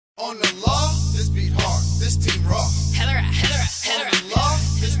On the law, this beat hard, this team raw. On the law,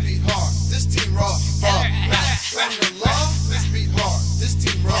 this beat hard, this team raw. On the law, this beat hard, this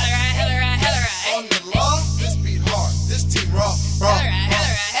team raw. On the law, this beat hard, this team raw.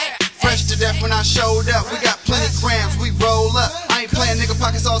 Fresh to death when I showed up. We got plenty grams, we roll up. I ain't playing, nigga,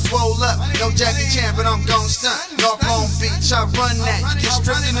 pockets all swole up. No Jackie Chan, but I'm gon' stunt. North Long Beach, I run that. You get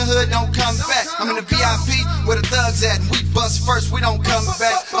stripped in the hood, don't come back. I'm in the VIP where the thugs at, and we bust first, we don't come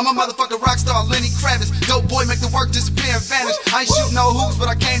back. I'm a motherfucking rock star, Lenny Kravitz. Dope boy, make the work disappear and vanish. I ain't shoot no hoops, but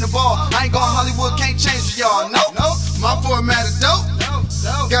I came to ball. I ain't going Hollywood, can't change for y'all. Nope, my format is dope.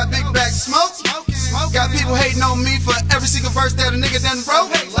 Got big bag smoke. Got people hating on me for every single verse that a nigga done wrote.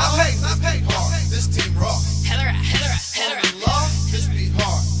 Love hate hard, this team raw. On the law, this beat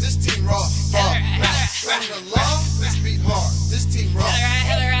hard, this team raw. On the law, this beat hard, this team raw.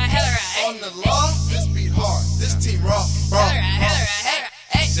 On the law, this beat hard, this team raw.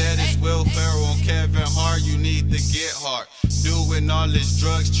 Said it's Will Ferrell on Kevin Hart, you need to get hard. Doing all this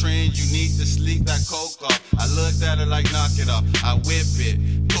drugs trend, you need to sleep that coke off. I looked at it like knock it off, I whip it,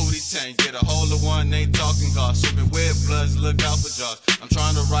 booty tank, get a hold of one, ain't talking golf. Swimming with bloods, look out for jaws. I'm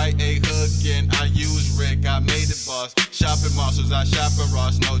trying to write a hook and I use Rick, I made it boss. Shopping Marshalls, I shop at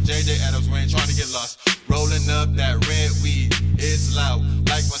Ross. No JJ Adams, we ain't trying to get lost. Rolling up that red weed, it's loud,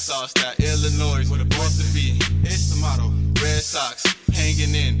 like my sauce. That Illinois, where the boys to be, it's the motto. Red socks,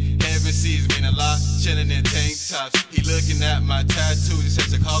 hanging in, heaven sees me in a lot, chilling in tank tops. He looking at my tattoos, he said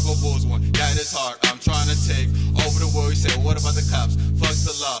Chicago Bulls one, that is hard. I'm trying to take over the world, he said what about the cops? Fuck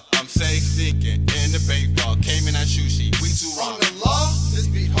the law, I'm safe thinking, in the bank ball, came in at sushi, we too wrong. On the law, this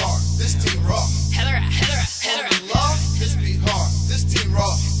beat hard, this team raw. On the law, this beat hard, this team raw.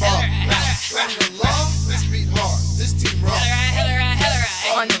 On the law, this beat hard, this team raw.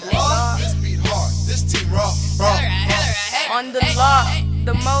 On the law, this beat hard, this team raw. On the law,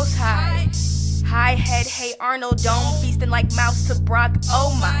 the most high. High head, hey Arnold, dome feasting like mouse to Brock.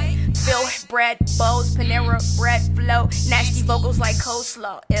 Oh my, Phil bread, bows, Panera bread flow, nasty vocals like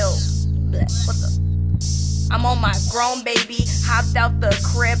coleslaw. Ill, bleh, what the? I'm on my grown baby, hopped out the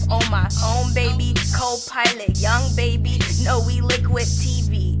crib on my own baby, co-pilot, young baby, no we liquid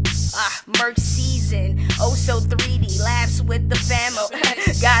TV. Merch season, oh so 3D, laughs with the famo.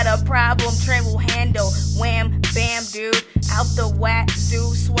 Got a problem, Trent will handle. Wham, bam, dude, out the whack,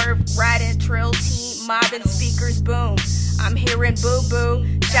 zoo, swerve, riding, trill, team, mobbing, speakers, boom. I'm hearing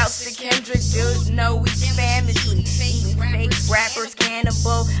boo-boo, shouts to Kendrick, dude, no we famously eating fake rappers,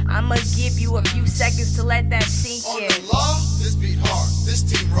 cannibal. I'ma give you a few seconds to let that sink in. On the law, this beat hard, this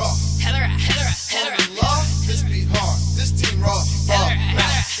team